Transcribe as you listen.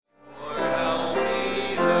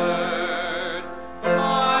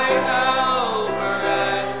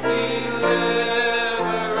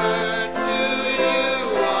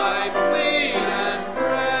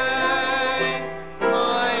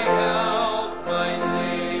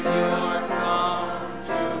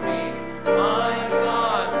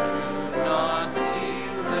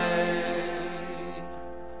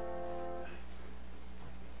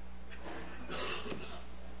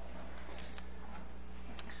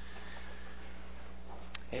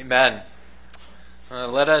Amen.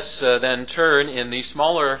 Let us then turn in the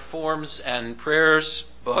smaller forms and prayers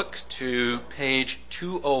book to page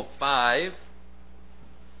 205.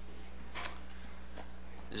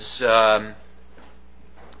 This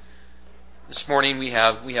morning we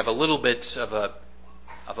have a little bit of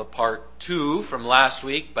a part 2 from last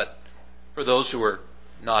week, but for those who are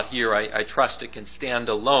not here, I trust it can stand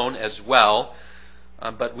alone as well.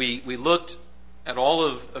 But we looked at all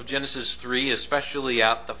of Genesis 3, especially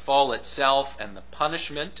at the fall itself and the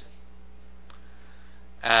punishment.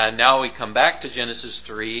 And now we come back to Genesis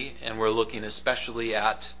 3, and we're looking especially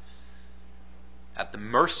at the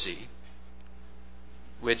mercy,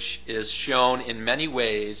 which is shown in many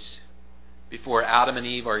ways before Adam and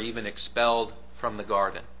Eve are even expelled from the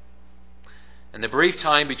garden. In the brief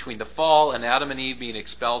time between the fall and Adam and Eve being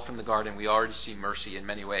expelled from the garden, we already see mercy in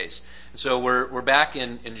many ways. And so we're back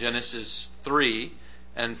in Genesis 3,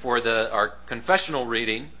 and for our confessional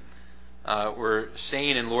reading, we're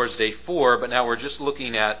staying in Lord's Day 4, but now we're just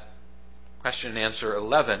looking at question and answer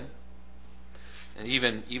 11, and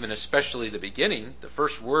even especially the beginning, the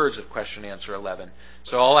first words of question and answer 11.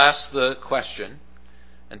 So I'll ask the question,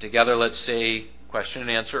 and together let's say question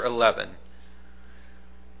and answer 11.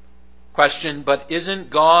 Question, but isn't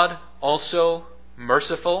God also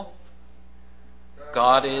merciful?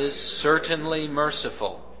 God is certainly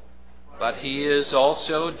merciful, but He is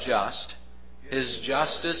also just. His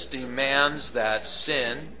justice demands that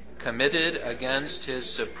sin committed against His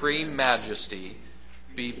supreme majesty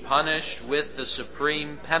be punished with the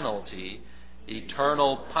supreme penalty,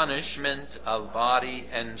 eternal punishment of body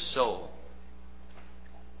and soul.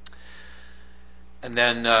 And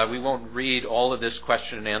then we won't read all of this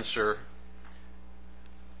question and answer,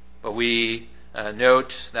 but we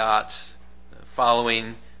note that the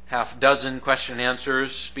following half dozen question and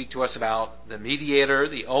answers speak to us about the mediator,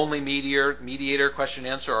 the only mediator question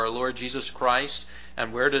and answer, our Lord Jesus Christ.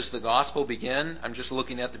 And where does the gospel begin? I'm just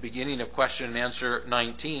looking at the beginning of question and answer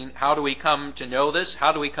 19. How do we come to know this?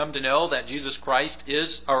 How do we come to know that Jesus Christ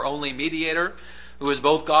is our only mediator, who is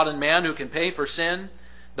both God and man, who can pay for sin?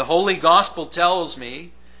 The Holy Gospel tells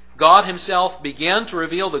me God Himself began to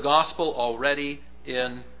reveal the gospel already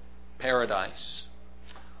in paradise,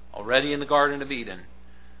 already in the Garden of Eden,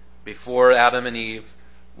 before Adam and Eve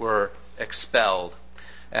were expelled.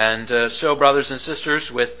 And so, brothers and sisters,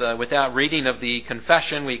 with that reading of the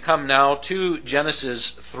confession, we come now to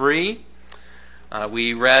Genesis 3.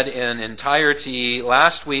 We read in entirety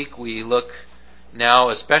last week. We look now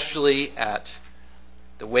especially at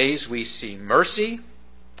the ways we see mercy.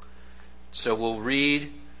 So we'll read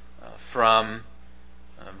from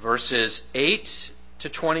verses 8 to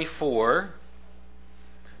 24.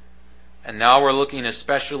 And now we're looking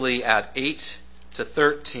especially at 8 to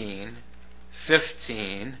 13,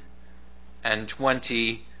 15, and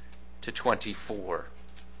 20 to 24.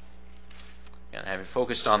 And having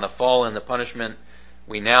focused on the fall and the punishment,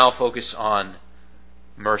 we now focus on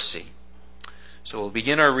mercy. So we'll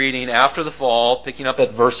begin our reading after the fall, picking up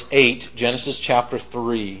at verse 8, Genesis chapter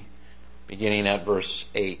 3. Beginning at verse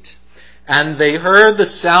 8. And they heard the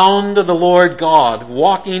sound of the Lord God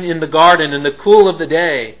walking in the garden in the cool of the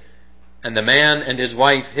day. And the man and his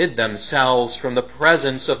wife hid themselves from the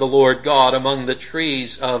presence of the Lord God among the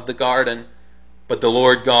trees of the garden. But the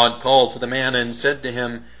Lord God called to the man and said to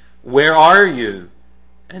him, Where are you?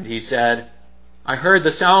 And he said, I heard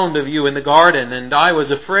the sound of you in the garden, and I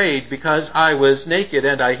was afraid because I was naked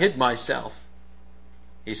and I hid myself.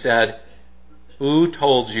 He said, Who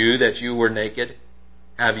told you that you were naked?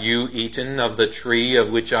 Have you eaten of the tree of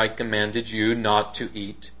which I commanded you not to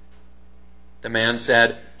eat? The man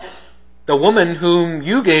said, The woman whom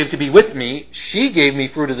you gave to be with me, she gave me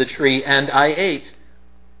fruit of the tree, and I ate.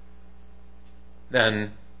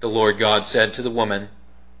 Then the Lord God said to the woman,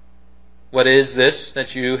 What is this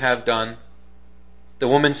that you have done? The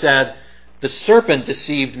woman said, The serpent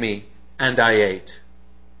deceived me, and I ate.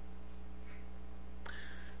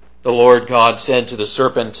 The Lord God said to the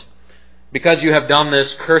serpent, Because you have done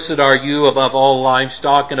this, cursed are you above all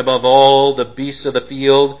livestock and above all the beasts of the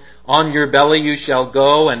field. On your belly you shall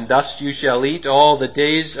go, and dust you shall eat all the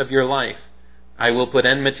days of your life. I will put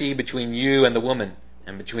enmity between you and the woman,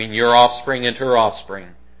 and between your offspring and her offspring.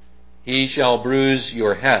 He shall bruise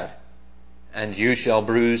your head, and you shall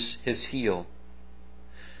bruise his heel.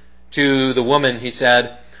 To the woman he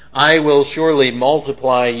said, I will surely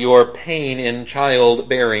multiply your pain in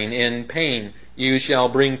childbearing. In pain you shall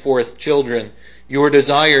bring forth children. Your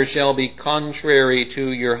desire shall be contrary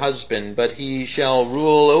to your husband, but he shall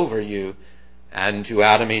rule over you. And to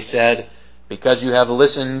Adam he said, because you have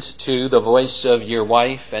listened to the voice of your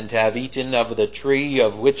wife, and have eaten of the tree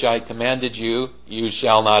of which I commanded you, you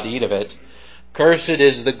shall not eat of it. Cursed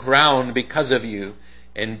is the ground because of you.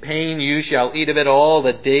 In pain you shall eat of it all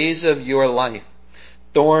the days of your life.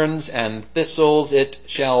 Thorns and thistles it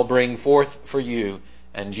shall bring forth for you,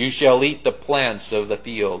 and you shall eat the plants of the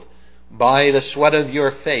field. By the sweat of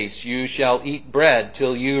your face you shall eat bread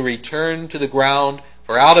till you return to the ground,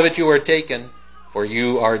 for out of it you are taken, for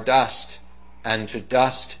you are dust, and to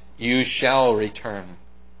dust you shall return.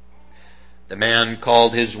 The man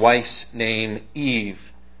called his wife's name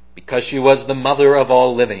Eve, because she was the mother of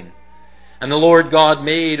all living. And the Lord God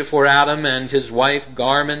made for Adam and his wife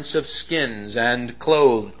garments of skins, and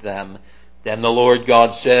clothed them. Then the Lord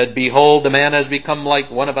God said, Behold, the man has become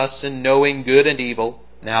like one of us in knowing good and evil.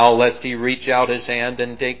 Now lest he reach out his hand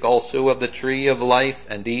and take also of the tree of life,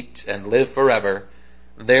 and eat and live forever.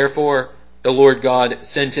 Therefore the Lord God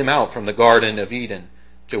sent him out from the Garden of Eden,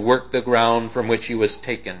 to work the ground from which he was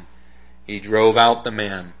taken. He drove out the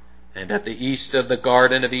man. And at the east of the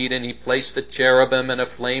Garden of Eden he placed the cherubim and a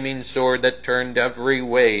flaming sword that turned every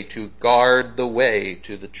way to guard the way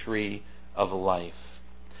to the tree of life.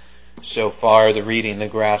 So far the reading, the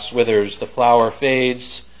grass withers, the flower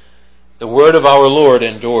fades. The word of our Lord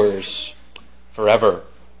endures forever.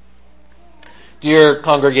 Dear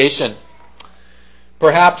congregation,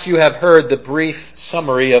 perhaps you have heard the brief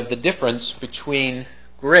summary of the difference between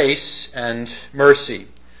grace and mercy.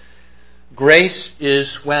 Grace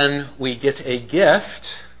is when we get a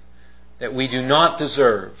gift that we do not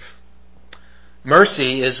deserve.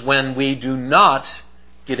 Mercy is when we do not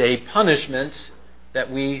get a punishment that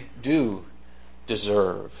we do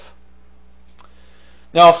deserve.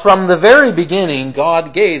 Now, from the very beginning,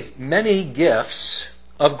 God gave many gifts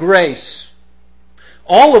of grace.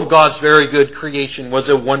 All of God's very good creation was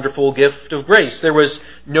a wonderful gift of grace. There was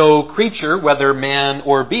no creature, whether man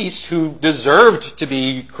or beast, who deserved to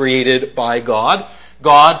be created by God.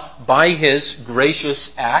 God, by his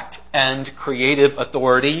gracious act and creative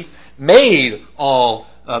authority, made all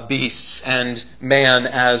beasts and man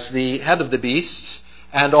as the head of the beasts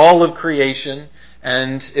and all of creation,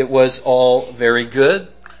 and it was all very good.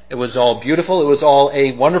 It was all beautiful. It was all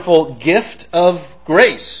a wonderful gift of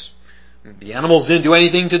grace. The animals didn't do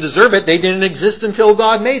anything to deserve it. They didn't exist until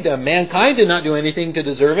God made them. Mankind did not do anything to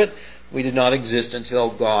deserve it. We did not exist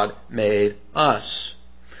until God made us.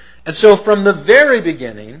 And so from the very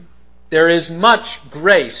beginning, there is much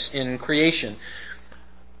grace in creation.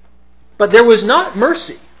 But there was not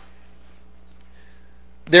mercy.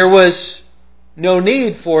 There was no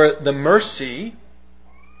need for the mercy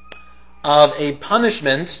of a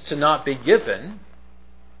punishment to not be given,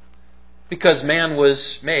 because man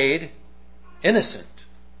was made innocent.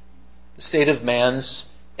 The state of man's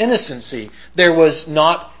innocency. There was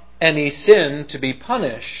not any sin to be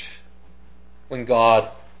punished when God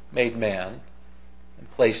made man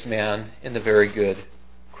and placed man in the very good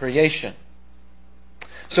creation.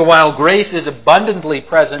 So while grace is abundantly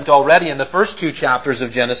present already in the first two chapters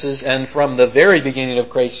of Genesis and from the very beginning of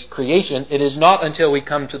creation, it is not until we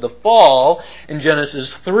come to the fall in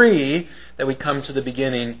Genesis 3 that we come to the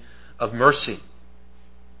beginning of mercy.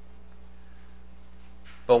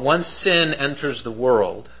 But once sin enters the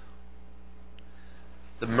world,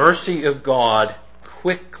 the mercy of God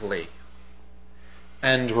quickly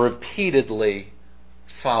and repeatedly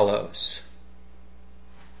follows.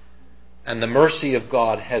 And the mercy of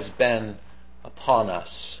God has been upon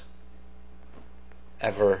us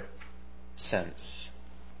ever since.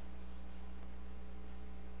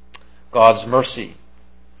 God's mercy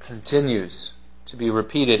continues to be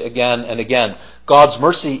repeated again and again. God's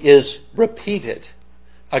mercy is repeated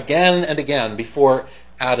again and again before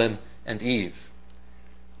Adam and Eve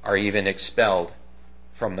are even expelled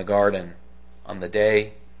from the garden on the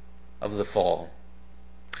day of the fall.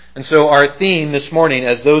 And so our theme this morning,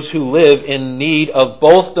 as those who live in need of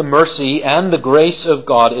both the mercy and the grace of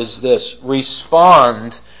God, is this: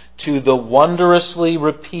 respond to the wondrously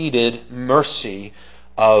repeated mercy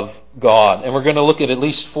of God. And we're going to look at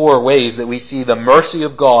least 4 ways that we see the mercy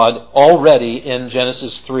of God already in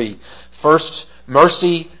Genesis 3. First,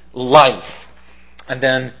 mercy, life. And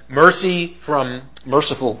then mercy from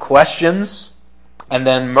merciful questions. And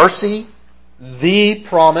then mercy, the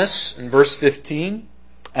promise in verse 15.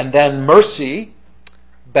 And then mercy,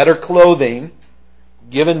 better clothing,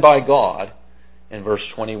 given by God in verse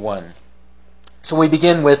 21. So we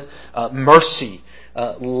begin with mercy,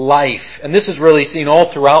 life. And this is really seen all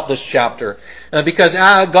throughout this chapter. Because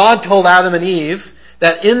God told Adam and Eve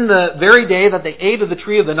that in the very day that they ate of the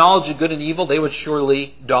tree of the knowledge of good and evil, they would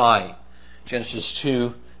surely die. Genesis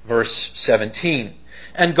 2, verse 17.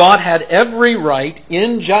 And God had every right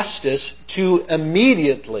in justice to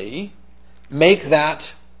immediately make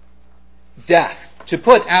that death, to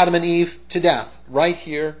put Adam and Eve to death right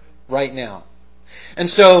here, right now. And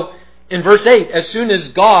so, in verse 8, as soon as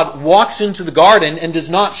God walks into the garden and does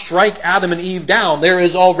not strike Adam and Eve down, there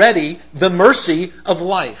is already the mercy of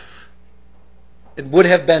life. It would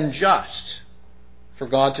have been just for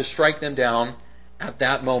God to strike them down at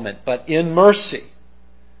that moment. But in mercy,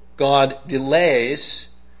 God delays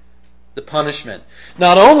the punishment.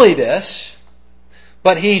 Not only this,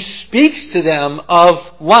 but He speaks to them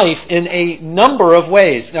of life in a number of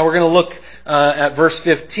ways. Now we're going to look at verse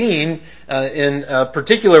 15 in a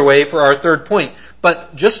particular way for our third point.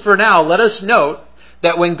 But just for now, let us note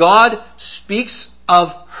that when God speaks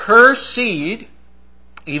of her seed,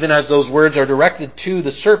 even as those words are directed to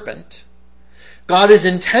the serpent, God is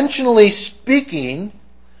intentionally speaking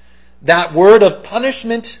that word of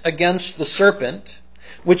punishment against the serpent,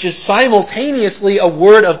 which is simultaneously a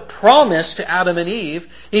word of promise to Adam and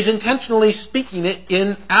Eve. He's intentionally speaking it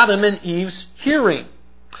in Adam and Eve's hearing.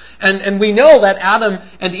 And we know that Adam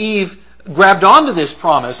and Eve grabbed onto this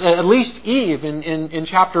promise. At least Eve in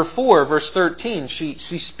chapter 4, verse 13, she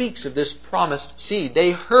speaks of this promised seed.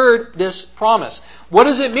 They heard this promise. What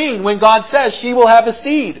does it mean when God says she will have a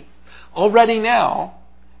seed? Already now,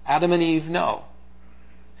 Adam and Eve know.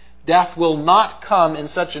 Death will not come in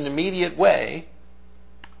such an immediate way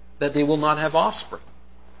that they will not have offspring.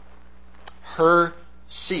 Her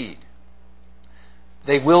seed.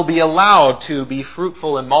 They will be allowed to be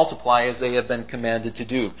fruitful and multiply as they have been commanded to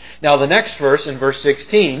do. Now the next verse, in verse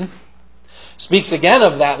 16, speaks again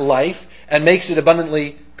of that life and makes it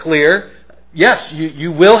abundantly clear. Yes,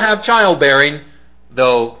 you will have childbearing,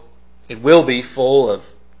 though it will be full of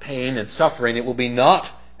pain and suffering. It will be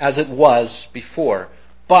not as it was before.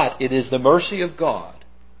 But it is the mercy of God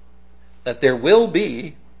that there will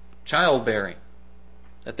be childbearing.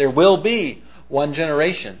 That there will be one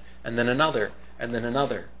generation, and then another, and then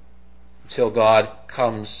another, until God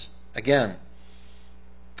comes again.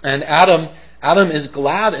 And Adam is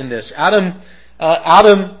glad in this.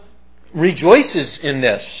 Adam rejoices in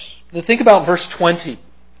this. Now think about verse 20.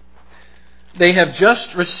 They have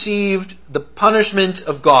just received the punishment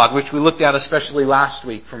of God, which we looked at especially last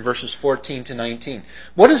week from verses 14 to 19.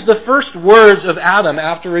 What is the first words of Adam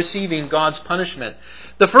after receiving God's punishment?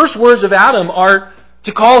 The first words of Adam are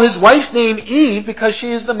to call his wife's name Eve because she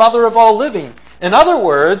is the mother of all living. In other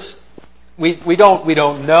words, we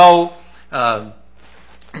don't know the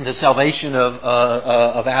salvation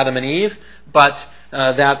of Adam and Eve, but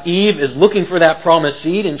that Eve is looking for that promised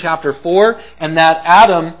seed in chapter 4, and that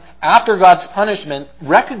Adam, after God's punishment,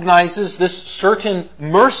 recognizes this certain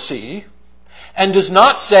mercy and does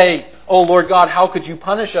not say, "Oh Lord God, how could you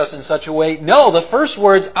punish us in such a way?" No, the first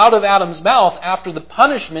words out of Adam's mouth after the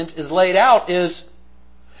punishment is laid out is,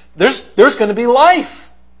 there's going to be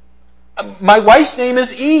life. My wife's name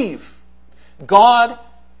is Eve. God,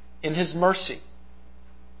 in His mercy,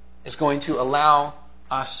 is going to allow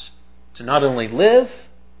us to not only live,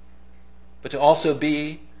 but to also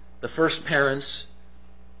be the first parents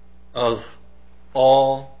of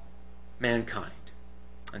all mankind.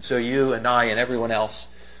 And so you and I and everyone else,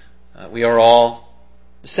 we are all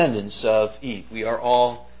descendants of Eve. We are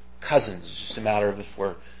all cousins. It's just a matter of if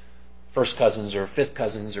we're first cousins or fifth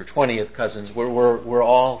cousins or 20th cousins. We're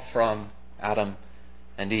all from Adam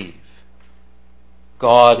and Eve.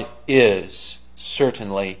 God is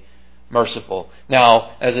certainly merciful.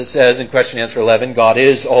 Now, as it says in question answer 11, God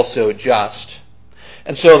is also just.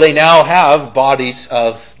 And so they now have bodies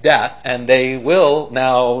of death, and they will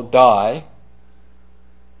now die.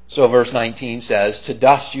 So verse 19 says, "To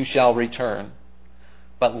dust you shall return.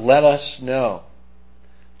 But let us know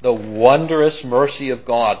the wondrous mercy of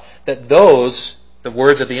God," that those, the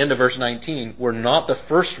words at the end of verse 19, were not the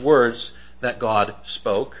first words that God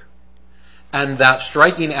spoke, and that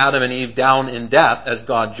striking Adam and Eve down in death, as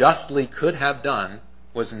God justly could have done,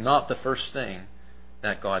 was not the first thing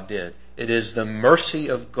that God did. It is the mercy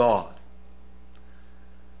of God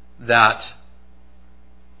that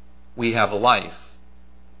we have a life,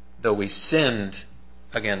 though we sinned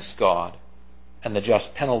against God, and the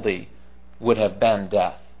just penalty would have been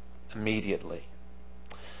death immediately.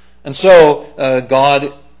 And so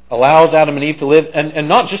God allows Adam and Eve to live, and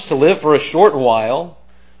not just to live for a short while.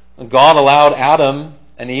 God allowed Adam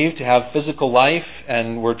and Eve to have physical life,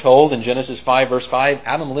 and we're told in Genesis 5 verse 5,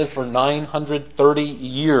 Adam lived for 930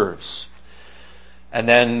 years. And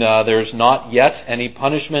then there's not yet any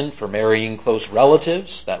punishment for marrying close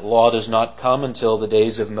relatives. That law does not come until the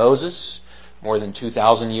days of Moses. more than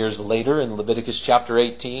 2,000 years later in Leviticus chapter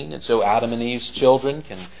 18. And so Adam and Eve's children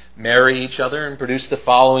can marry each other and produce the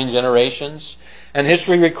following generations. And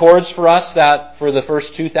history records for us that for the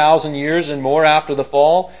first 2,000 years and more after the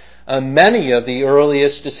fall, many of the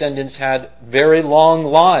earliest descendants had very long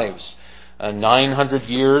lives. 900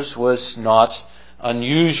 years was not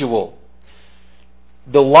unusual.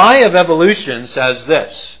 The lie of evolution says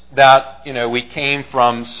this, that we came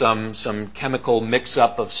from some chemical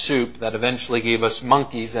mix-up of soup that eventually gave us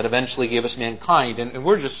monkeys, that eventually gave us mankind, and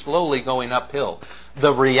we're just slowly going uphill.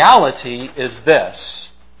 The reality is this,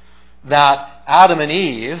 that Adam and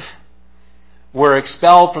Eve were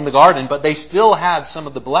expelled from the garden, but they still had some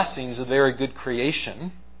of the blessings of very good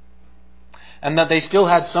creation, and that they still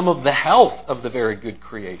had some of the health of the very good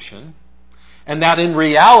creation, and that in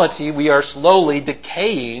reality we are slowly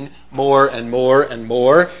decaying more and more and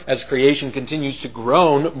more as creation continues to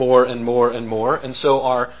groan more and more and more. And so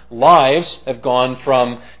our lives have gone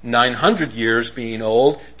from 900 years being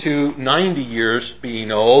old to 90 years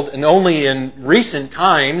being old. And only in recent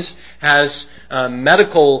times has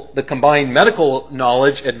the combined medical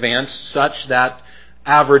knowledge advanced such that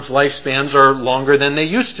average lifespans are longer than they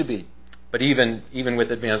used to be. But even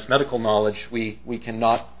with advanced medical knowledge, we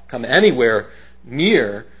cannot come anywhere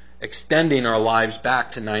near extending our lives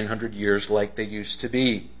back to 900 years like they used to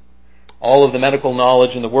be. All of the medical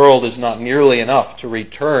knowledge in the world is not nearly enough to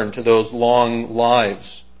return to those long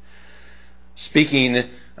lives. Speaking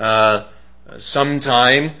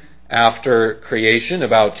sometime after creation,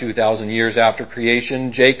 about 2,000 years after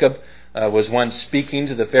creation, Jacob was once speaking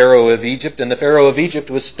to the Pharaoh of Egypt, and the Pharaoh of Egypt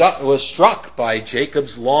was struck by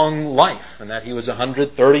Jacob's long life, and that he was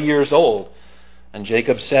 130 years old. And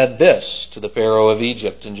Jacob said this to the Pharaoh of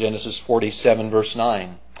Egypt in Genesis 47, verse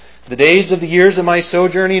 9. The days of the years of my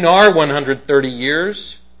sojourning are 130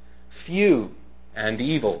 years. Few and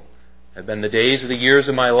evil have been the days of the years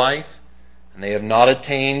of my life, and they have not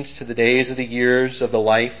attained to the days of the years of the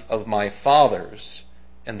life of my fathers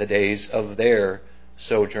and the days of their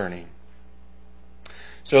sojourning.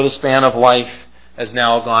 So the span of life has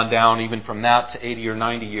now gone down even from that to 80 or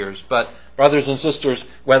 90 years. But brothers and sisters,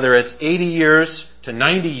 whether it's 80 years to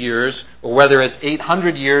 90 years, or whether it's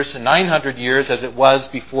 800 years to 900 years as it was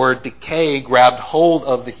before decay grabbed hold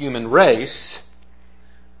of the human race,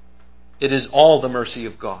 it is all the mercy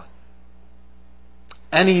of God.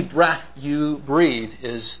 Any breath you breathe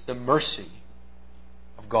is the mercy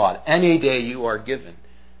of God. Any day you are given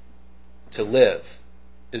to live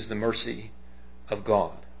is the mercy of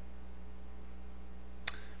God.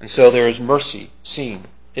 And so there is mercy seen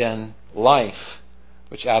in life,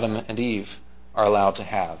 which Adam and Eve are allowed to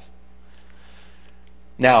have.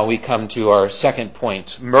 Now we come to our second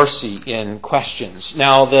point, mercy in questions.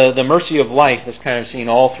 Now the mercy of life is kind of seen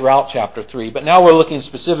all throughout chapter 3, but now we're looking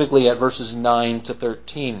specifically at verses 9 to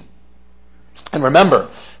 13. And remember,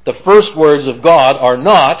 the first words of God are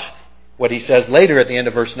not what he says later at the end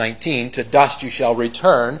of verse 19, to dust you shall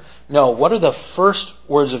return. No, what are the first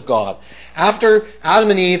words of God? After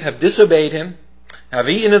Adam and Eve have disobeyed him, have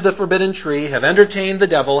eaten of the forbidden tree, have entertained the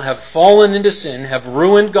devil, have fallen into sin, have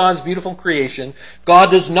ruined God's beautiful creation,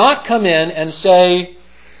 God does not come in and say,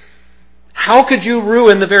 how could you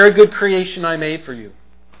ruin the very good creation I made for you?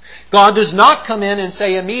 God does not come in and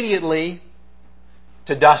say immediately,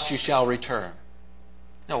 to dust you shall return.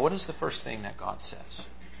 No, what is the first thing that God says?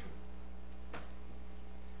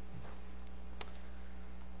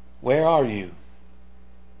 Where are you?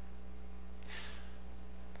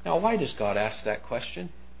 Now, why does God ask that question?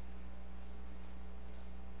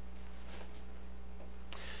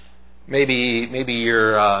 Maybe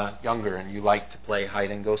you're younger and you like to play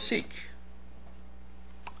hide and go seek.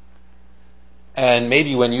 And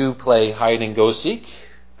maybe when you play hide and go seek,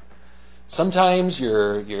 sometimes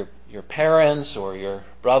your parents or your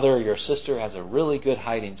brother or your sister has a really good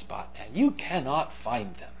hiding spot and you cannot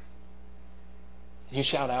find them. You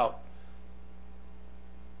shout out,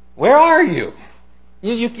 "Where are you?"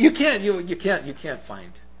 You can't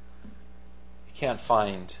find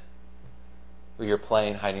who you're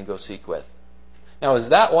playing hide and go seek with. Now, is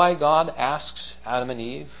that why God asks Adam and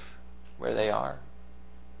Eve where they are?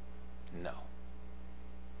 No.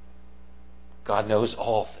 God knows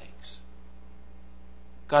all things.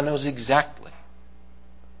 God knows exactly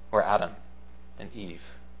where Adam and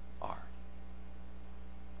Eve are.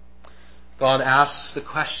 God asks the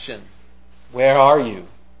question, where are you?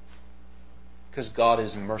 Because God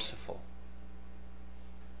is merciful.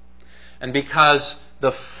 And because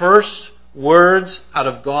the first words out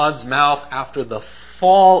of God's mouth after the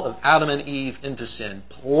fall of Adam and Eve into sin,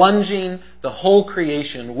 plunging the whole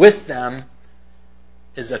creation with them,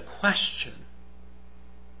 is a question.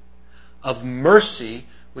 of mercy,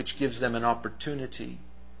 which gives them an opportunity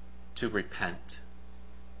to repent.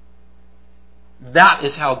 That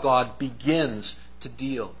is how God begins to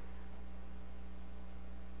deal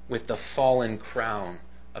with the fallen crown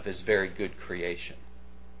of His very good creation.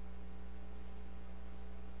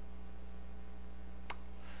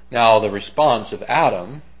 Now, the response of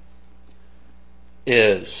Adam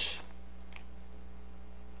is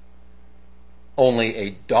only a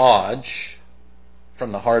dodge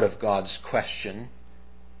from the heart of God's question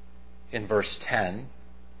in verse 10.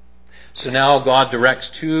 So now God directs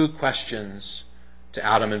two questions to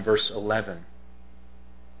Adam in verse 11.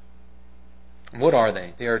 What are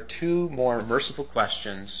they? They are two more merciful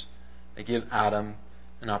questions that give Adam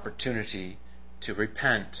an opportunity to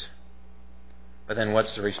repent. But then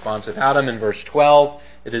what's the response of Adam in verse 12?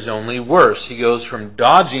 It is only worse. He goes from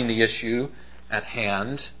dodging the issue at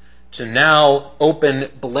hand to now open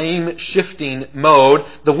blame-shifting mode.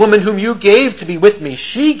 The woman whom you gave to be with me,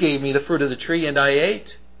 she gave me the fruit of the tree and I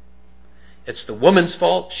ate. It's the woman's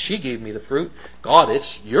fault. She gave me the fruit. God,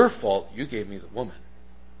 it's your fault. You gave me the woman.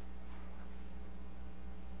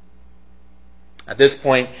 At this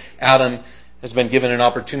point, Adam has been given an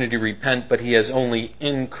opportunity to repent, but he has only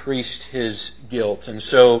increased his guilt. And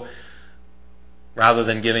so, rather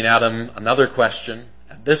than giving Adam another question,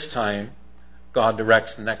 at this time, God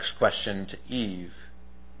directs the next question to Eve.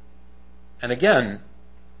 And again,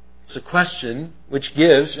 it's a question which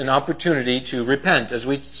gives an opportunity to repent. As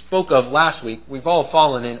we spoke of last week, we've all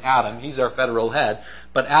fallen in Adam. He's our federal head.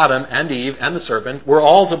 But Adam and Eve and the serpent were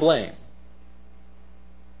all to blame.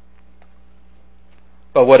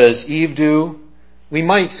 But what does Eve do? We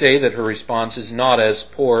might say that her response is not as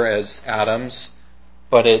poor as Adam's,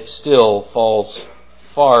 but it still falls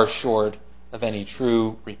far short of any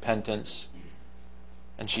true repentance.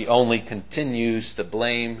 And she only continues the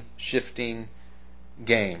blame-shifting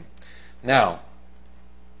game. Now,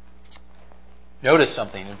 notice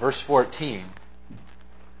something. In verse 14,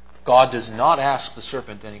 God does not ask the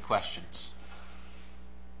serpent any questions.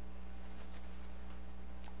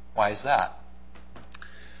 Why is that?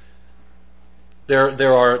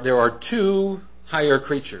 There are two higher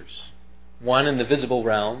creatures. One in the visible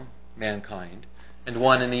realm, mankind, and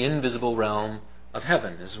one in the invisible realm of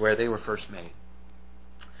heaven, is where they were first made.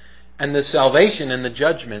 And the salvation and the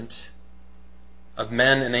judgment of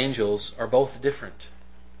men and angels are both different.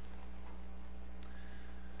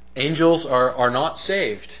 Angels are not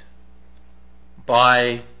saved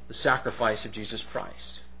by the sacrifice of Jesus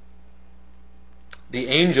Christ. The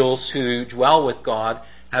angels who dwell with God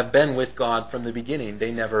have been with God from the beginning.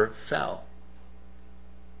 They never fell.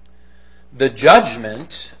 The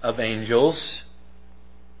judgment of angels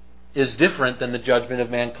is different than the judgment of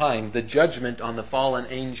mankind. The judgment on the fallen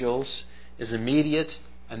angels is immediate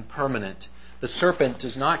and permanent. The serpent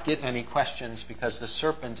does not get any questions because the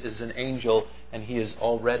serpent is an angel and he is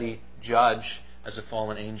already judged as a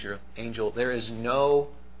fallen angel. There is no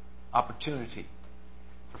opportunity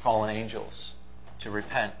for fallen angels to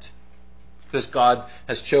repent because God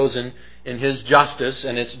has chosen in His justice,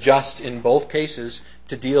 and it's just in both cases,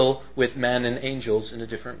 to deal with men and angels in a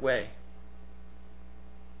different way.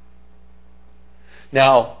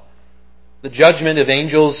 Now, the judgment of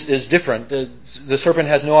angels is different. The serpent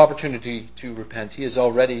has no opportunity to repent. He is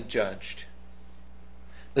already judged.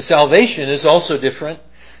 The salvation is also different.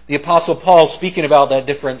 The Apostle Paul, speaking about that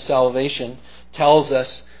different salvation, tells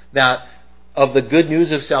us that of the good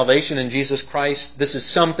news of salvation in Jesus Christ, this is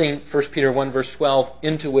something, 1 Peter 1 verse 12,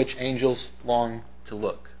 into which angels long to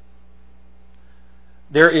look.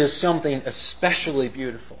 There is something especially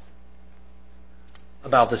beautiful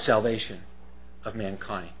about the salvation of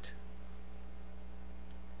mankind.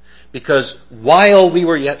 Because while we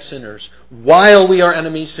were yet sinners, while we are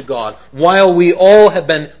enemies to God, while we all have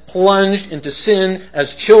been plunged into sin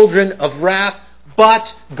as children of wrath,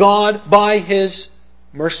 but God, by His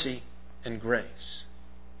mercy and grace,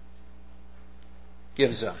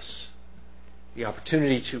 gives us the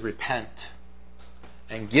opportunity to repent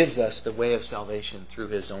and gives us the way of salvation through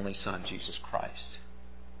His only Son, Jesus Christ.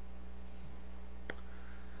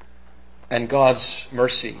 And God's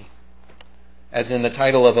mercy, as in the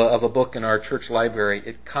title of a book in our church library,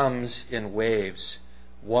 it comes in waves,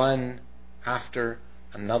 one after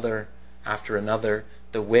another after another.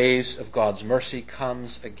 The waves of God's mercy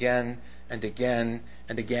comes again and again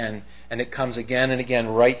and again. And it comes again and again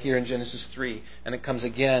right here in Genesis 3. And it comes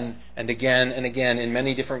again and again and again in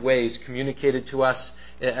many different ways, communicated to us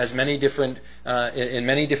as many different in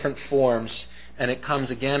many different forms. And it comes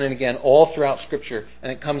again and again all throughout Scripture.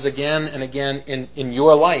 And it comes again and again in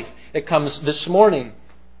your life. It comes this morning.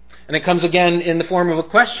 And it comes again in the form of a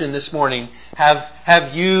question this morning.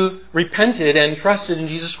 Have you repented and trusted in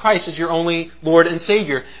Jesus Christ as your only Lord and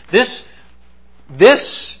Savior?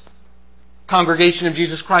 This congregation of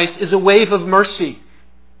Jesus Christ is a wave of mercy.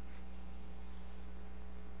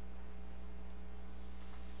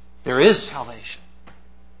 There is salvation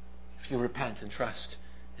if you repent and trust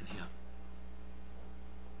in Him.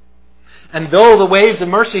 And though the waves of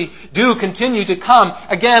mercy do continue to come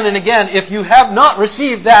again and again, if you have not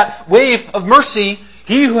received that wave of mercy,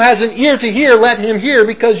 he who has an ear to hear, let him hear,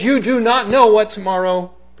 because you do not know what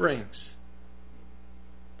tomorrow brings.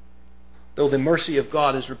 Though the mercy of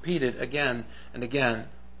God is repeated again and again,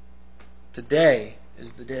 today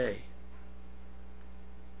is the day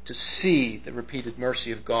to see the repeated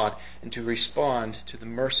mercy of God and to respond to the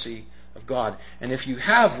mercy of God. And if you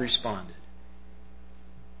have responded,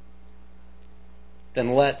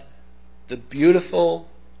 then let the beautiful,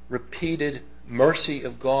 repeated mercy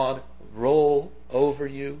of God roll over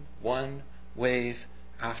you one wave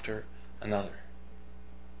after another.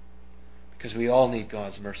 Because we all need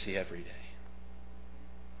God's mercy every day.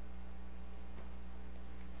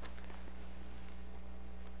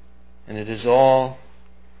 And it is all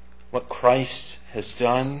what Christ has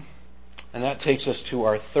done. And that takes us to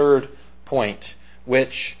our third point,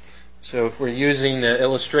 which, so if we're using the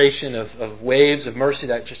illustration of waves of mercy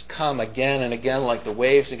that just come again and again like the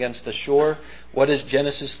waves against the shore, what is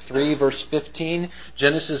Genesis 3 verse 15?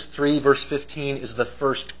 Genesis 3 verse 15 is the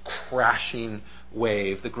first crashing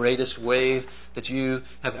wave, the greatest wave that you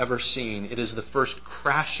have ever seen. It is the first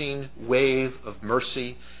crashing wave of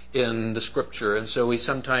mercy in the Scripture. And so we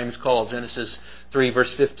sometimes call Genesis 3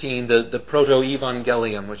 verse 15 the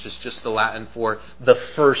proto-evangelium, which is just the Latin for the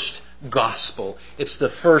first gospel. It's the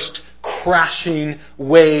first crashing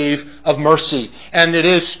wave of mercy. And it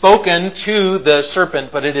is spoken to the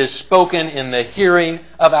serpent, but it is spoken in the hearing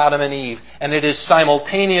of Adam and Eve. And it is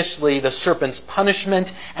simultaneously the serpent's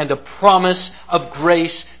punishment and a promise of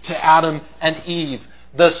grace to Adam and Eve.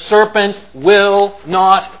 The serpent will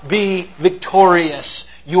not be victorious.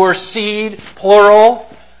 Your seed, plural,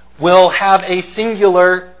 will have a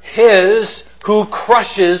singular his who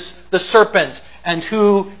crushes the serpent. And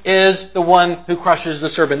who is the one who crushes the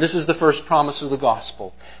serpent? This is the first promise of the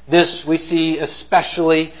gospel. This we see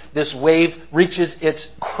especially, this wave reaches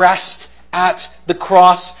its crest at the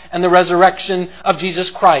cross and the resurrection of Jesus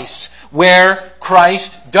Christ, where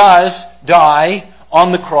Christ does die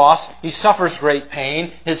on the cross. He suffers great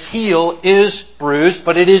pain. His heel is bruised,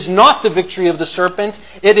 but it is not the victory of the serpent.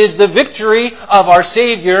 It is the victory of our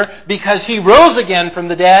Savior, because He rose again from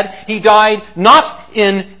the dead. He died not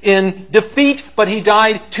in defeat, but He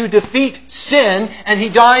died to defeat sin, and He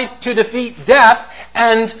died to defeat death,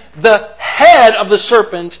 and the head of the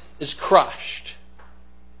serpent is crushed.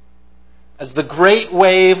 As the great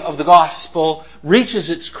wave of the gospel reaches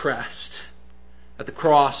its crest at the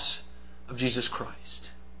cross of Jesus Christ.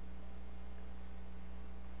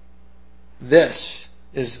 This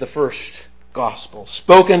is the first gospel.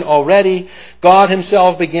 Spoken already, God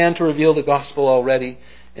Himself began to reveal the gospel already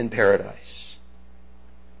in paradise.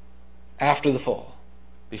 After the fall,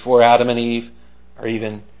 before Adam and Eve are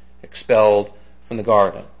even expelled from the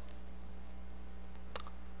garden.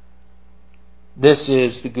 This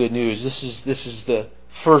is the good news. This is the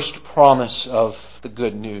first promise of the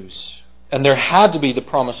good news. And there had to be the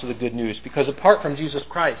promise of the good news, because apart from Jesus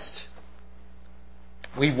Christ,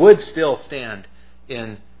 we would still stand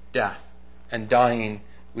in death, and dying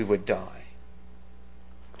we would die.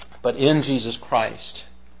 But in Jesus Christ,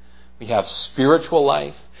 we have spiritual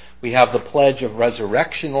life, we have the pledge of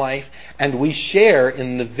resurrection life, and we share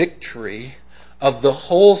in the victory of the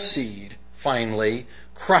whole seed, finally,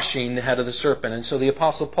 crushing the head of the serpent. And so the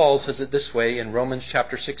Apostle Paul says it this way in Romans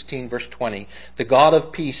chapter 16, verse 20. The God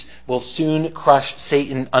of peace will soon crush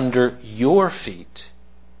Satan under your feet.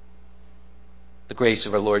 The grace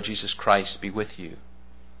of our Lord Jesus Christ be with you.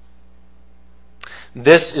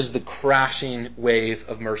 This is the crashing wave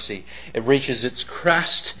of mercy. It reaches its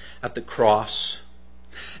crest at the cross,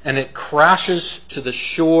 and it crashes to the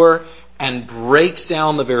shore and breaks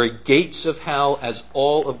down the very gates of hell as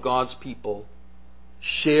all of God's people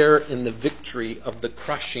share in the victory of the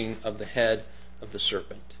crushing of the head of the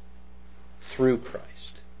serpent through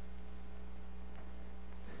Christ.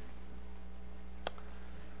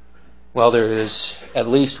 Well, there is at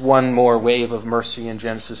least one more wave of mercy in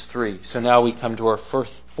Genesis 3. So now we come to our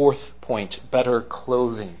fourth point, better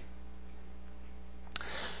clothing.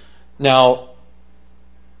 Now,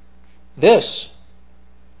 this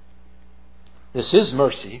is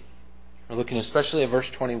mercy. We're looking especially at verse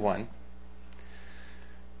 21.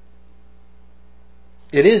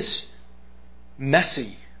 It is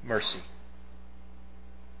messy mercy.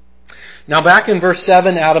 Now back in verse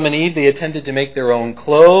 7, Adam and Eve, they attempted to make their own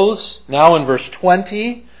clothes. Now in verse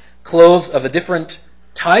 20, clothes of a different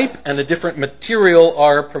type and a different material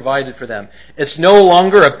are provided for them. It's no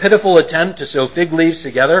longer a pitiful attempt to sew fig leaves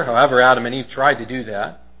together, however Adam and Eve tried to do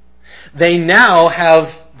that. They now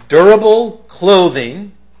have durable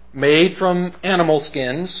clothing made from animal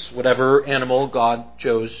skins, whatever animal God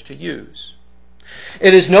chose to use.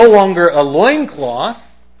 It is no longer a loincloth.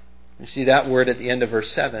 You see that word at the end of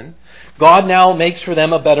verse 7. God now makes for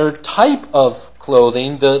them a better type of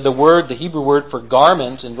clothing. The Hebrew word for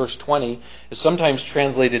garment in verse 20 is sometimes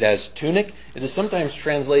translated as tunic. It is sometimes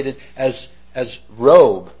translated as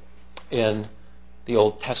robe in the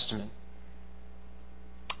Old Testament.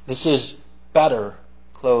 This is better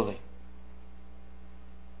clothing.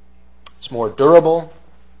 It's more durable.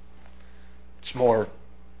 It's more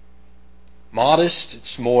modest.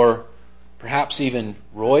 It's more perhaps even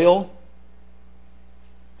royal.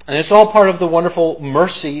 And it's all part of the wonderful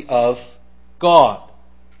mercy of God.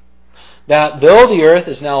 That though the earth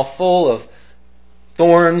is now full of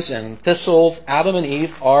thorns and thistles, Adam and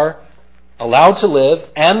Eve are allowed to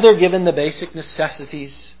live, and they're given the basic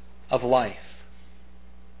necessities of life.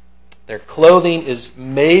 Their clothing is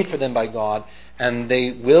made for them by God, and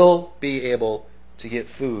they will be able to get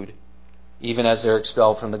food even as they're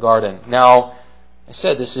expelled from the garden. Now, I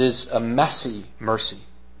said this is a messy mercy.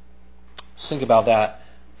 Let's think about that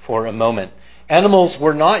for a moment. Animals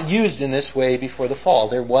were not used in this way before the fall.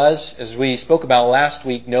 There was, as we spoke about last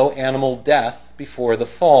week, no animal death before the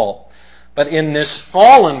fall. But in this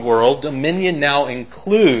fallen world, dominion now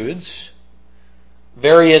includes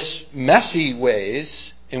various messy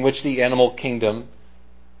ways in which the animal kingdom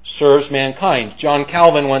serves mankind. John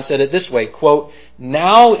Calvin once said it this way, quote,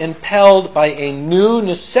 "Now impelled by a new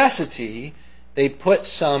necessity, they put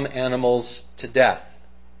some animals to death."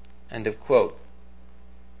 End of quote.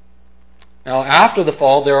 Now, after the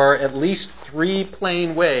fall, there are at least three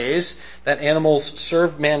plain ways that animals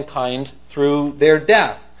serve mankind through their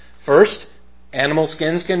death. First, animal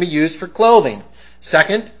skins can be used for clothing.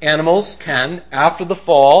 Second, animals can, after the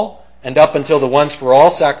fall and up until the once-for-all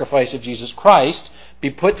sacrifice of Jesus Christ, be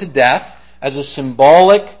put to death as a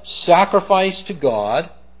symbolic sacrifice to God.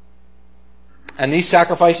 And these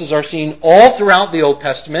sacrifices are seen all throughout the Old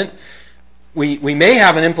Testament. We may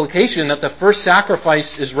have an implication that the first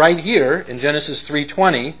sacrifice is right here in Genesis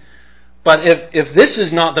 3:20. But if this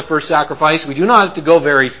is not the first sacrifice, we do not have to go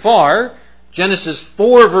very far. Genesis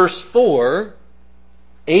 4 verse 4,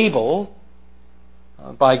 Abel,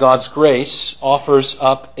 by God's grace, offers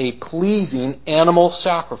up a pleasing animal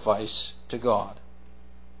sacrifice to God.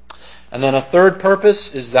 And then a third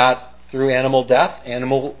purpose is that through animal death,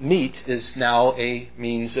 animal meat is now a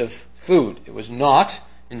means of food. It was not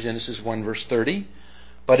in Genesis 1 verse 30,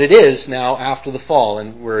 but it is now after the fall,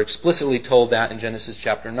 and we're explicitly told that in Genesis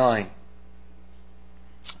chapter 9.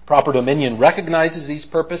 Proper dominion recognizes these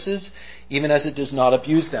purposes, even as it does not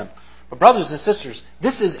abuse them. But brothers and sisters,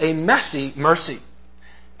 this is a messy mercy.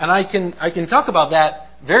 And I can talk about that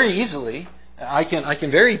very easily. I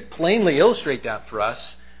can very plainly illustrate that for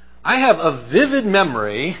us. I have a vivid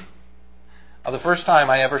memory of the first time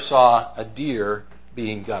I ever saw a deer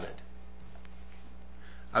being gutted.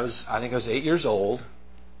 I think I was 8 years old,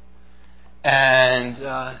 and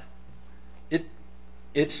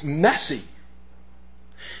it's messy.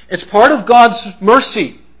 It's part of God's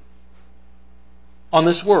mercy on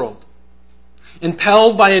this world.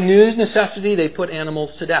 Impelled by a new necessity, they put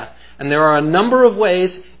animals to death. And there are a number of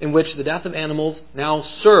ways in which the death of animals now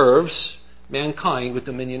serves mankind with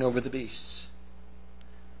dominion over the beasts.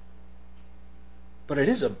 But it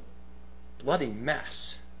is a bloody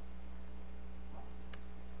mess.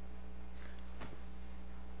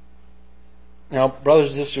 Now,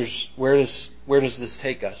 brothers and sisters, where does this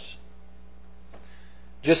take us?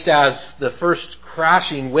 Just as the first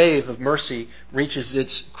crashing wave of mercy reaches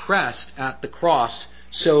its crest at the cross,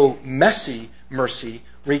 so messy mercy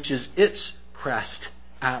reaches its crest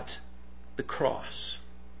at the cross.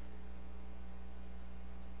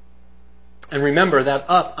 And remember that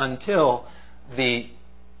up until the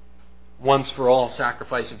once-for-all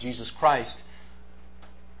sacrifice of Jesus Christ,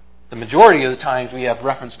 the majority of the times we have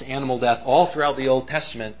reference to animal death all throughout the Old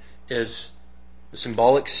Testament is the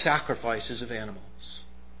symbolic sacrifices of animals.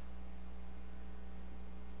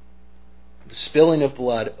 The spilling of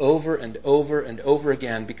blood over and over and over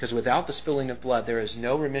again, because without the spilling of blood there is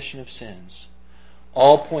no remission of sins,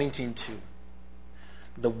 all pointing to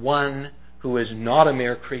the one who is not a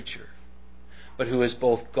mere creature, but who is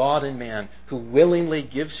both God and man, who willingly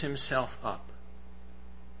gives himself up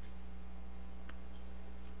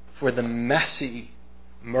for the messy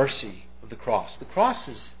mercy of the cross. The cross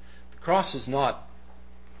is not,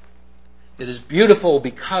 it is beautiful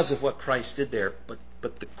because of what Christ did there, but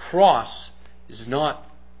the cross is not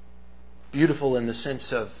beautiful in the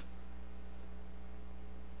sense of,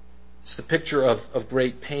 it's the picture of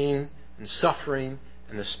great pain and suffering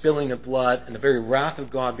and the spilling of blood and the very wrath of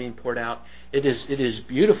God being poured out. It is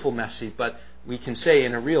beautiful, messy, but we can say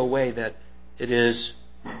in a real way that it is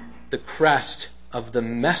the crest of the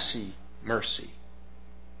messy mercy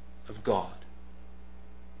of God.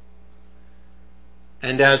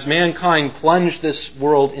 And as mankind plunged this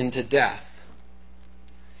world into death,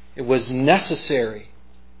 it was necessary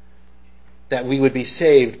that we would be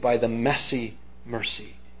saved by the messy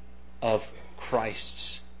mercy of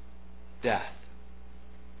Christ's death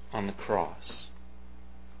on the cross.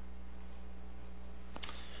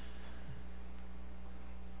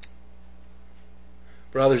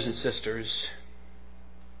 Brothers and sisters,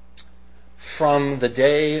 from the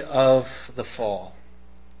day of the fall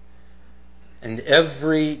and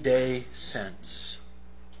every day since,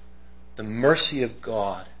 the mercy of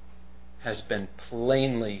God has been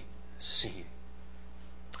plainly seen.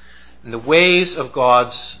 And the waves of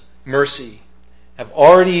God's mercy have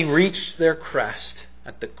already reached their crest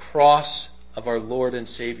at the cross of our Lord and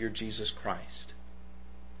Savior Jesus Christ.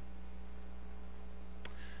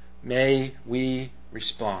 May we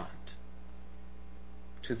respond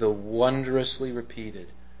to the wondrously repeated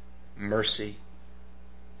mercy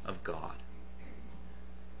of God.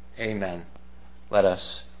 Amen. Let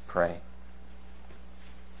us pray.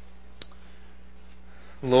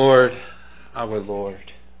 Lord,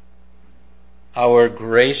 our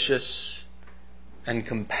gracious and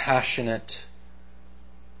compassionate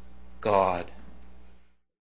God,